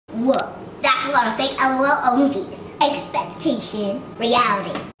Whoa, that's a lot of fake LOL emojis. Expectation,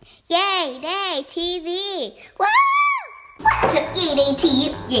 reality. YAYDAY TV. Woo! What's up, YAYDAY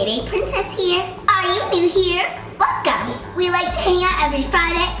TV? YAYDAY Princess here. Are you new here? Welcome. We like to hang out every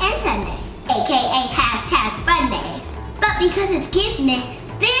Friday and Sunday, aka #Fundays. But because it's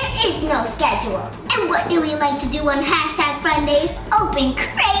GIVEMAS, there is no schedule. And what do we like to do on #Fundays? Open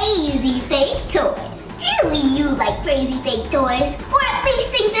crazy fake toys. Do you like crazy fake toys? Or at least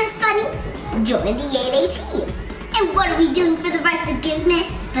think they're funny? Join the YAYDAY team. And what are we doing for the rest of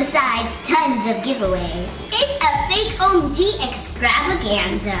GIVEMAS? Besides tons of giveaways. It's a fake OMG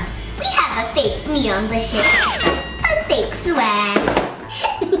extravaganza. We have a fake NEONLICIOUS, a fake swag,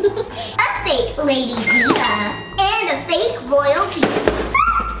 a fake Lady Diva, and a fake Royal B.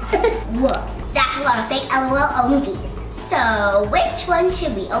 Whoa, that's a lot of fake LOL emojis. So which one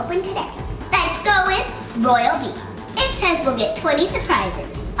should we open today? Let's go with Royal B. It says we'll get 20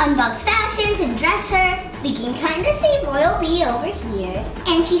 surprises. Unbox fashions and dress her. We can kind of see Royal B over here.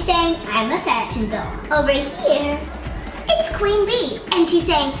 And she's saying, I'm a fashion doll. Over here, it's Queen B. And she's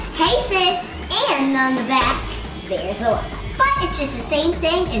saying, hey sis. And on the back, there's a lot. But it's just the same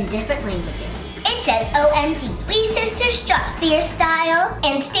thing in different languages. It says, OMG, we sisters strut fierce style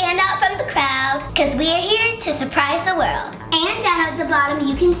and stand out from the crowd because we are here to surprise the world. And down at the bottom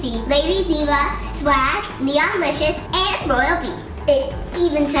you can see Lady Diva, Swag, NEONLICIOUS, and Royal B. It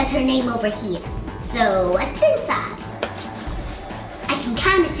even says her name over here. So what's inside? I can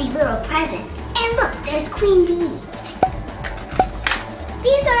kind of see little presents. And look, there's Queen B.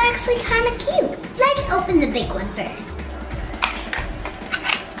 These are actually kind of cute. Let's open the big one first.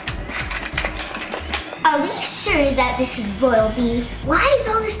 Are we sure that this is Royal B? Why is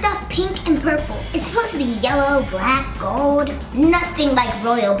all this stuff pink and purple? It's supposed to be yellow, black, gold. Nothing like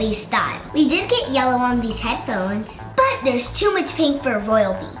Royal B style. We did get yellow on these headphones, but there's too much pink for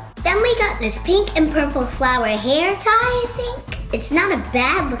Royal B. Then we got this pink and purple flower hair tie, I think. It's not a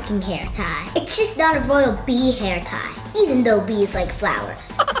bad looking hair tie. It's just not a Royal B hair tie, even though bees like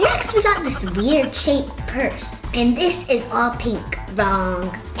flowers. Next we got this weird shaped purse. And this is all pink. Wrong.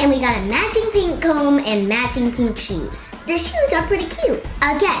 And we got a matching pink comb and matching pink shoes. The shoes are pretty cute.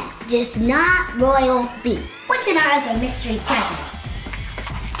 Again, just not Royal B. What's in our other mystery present?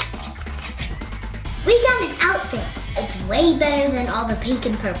 We got an outfit. It's way better than all the pink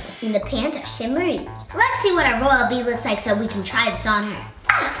and purple. And the pants are shimmery. Let's see what our Royal B looks like so we can try this on her.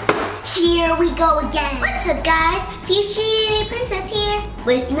 Here we go again. What's up guys? Future YAYDAY Princess here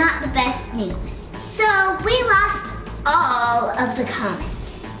with not the best news. So we lost all of the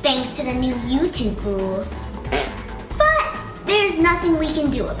comments thanks to the new YouTube rules. But there's nothing we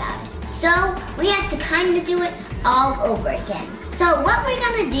can do about it. So we have to kind of do it all over again. So what we're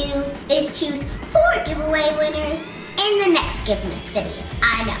gonna do is choose 4 giveaway winners in the next GIVEMAS video.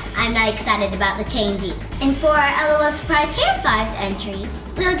 I know, I'm not excited about the change either. And for our LOL Surprise Hair 5s entries,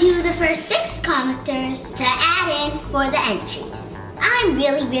 we'll do the first 6 commenters to add in for the entries. I'm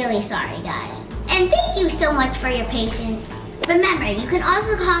really sorry guys. And thank you so much for your patience. Remember, you can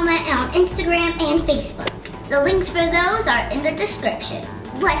also comment on Instagram and Facebook. The links for those are in the description.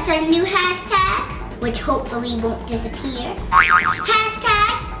 What's our new hashtag? Which hopefully won't disappear.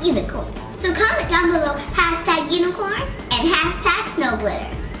 #unicorn. So comment down below #unicorn and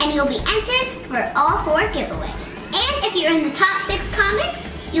 #snowglitter. And you'll be entered for all 4 giveaways. And if you're in the top 6 comments,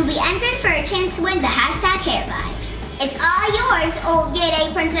 you'll be entered for a chance to win the #hair vibes. It's all yours, old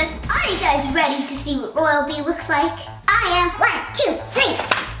YAYDAY Princess. Are you guys ready to see what Royal B looks like? I am. 1, 2, 3.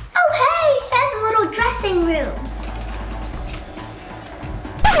 Oh hey, she has a little dressing room.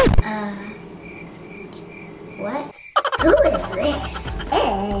 What? Who is this?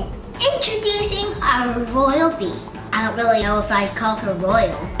 Introducing our Royal B. I don't really know if I'd call her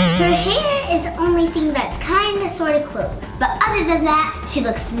royal. Her hair is the only thing that's kinda sorta close. But other than that, she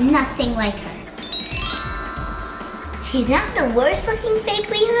looks nothing like her. She's not the worst looking fake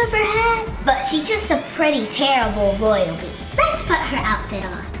we've ever had, but she's just a pretty terrible Royal B. Let's put her outfit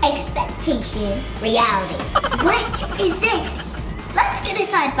on. Expectation, reality. What is this? Let's get a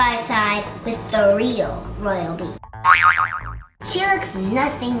side by side with the real Royal B. She looks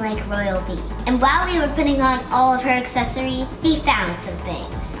nothing like Royal B. And while we were putting on all of her accessories, we found some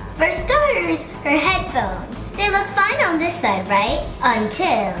things. For starters, her headphones. They look fine on this side, right?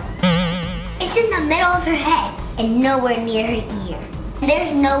 Until it's in the middle of her head and nowhere near her ear.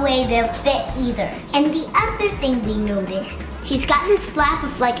 There's no way they'll fit either. And the other thing we noticed, she's got this flap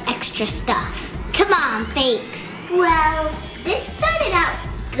of like extra stuff. Come on, fakes. Well, this started out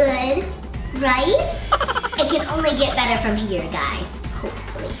good, right? It can only get better from here, guys.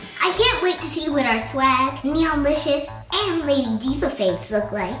 Hopefully. I can't wait to see what our Swag, NEONLICIOUS, and Lady Diva face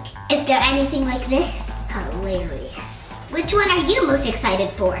look like. If they're anything like this, hilarious. Which one are you most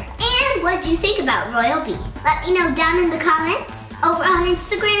excited for? And what do you think about Royal B? Let me know down in the comments, over on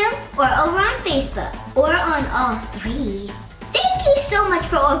Instagram, or over on Facebook, or on all three. Thank you so much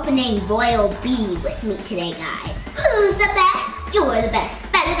for opening Royal B with me today, guys. Who's the best? You're the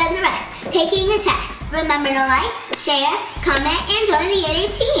best. Better than the rest. Taking the test. Remember to like, share, comment, and join the YAYDAY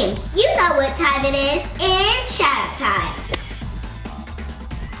team. You know what time it is. It's shout out time.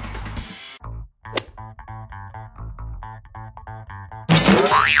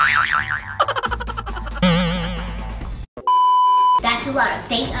 That's a lot of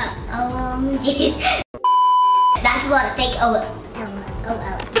fake emojis. That's a lot of fake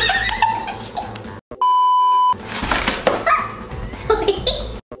Sorry.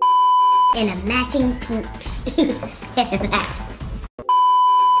 And a matching pink shoes.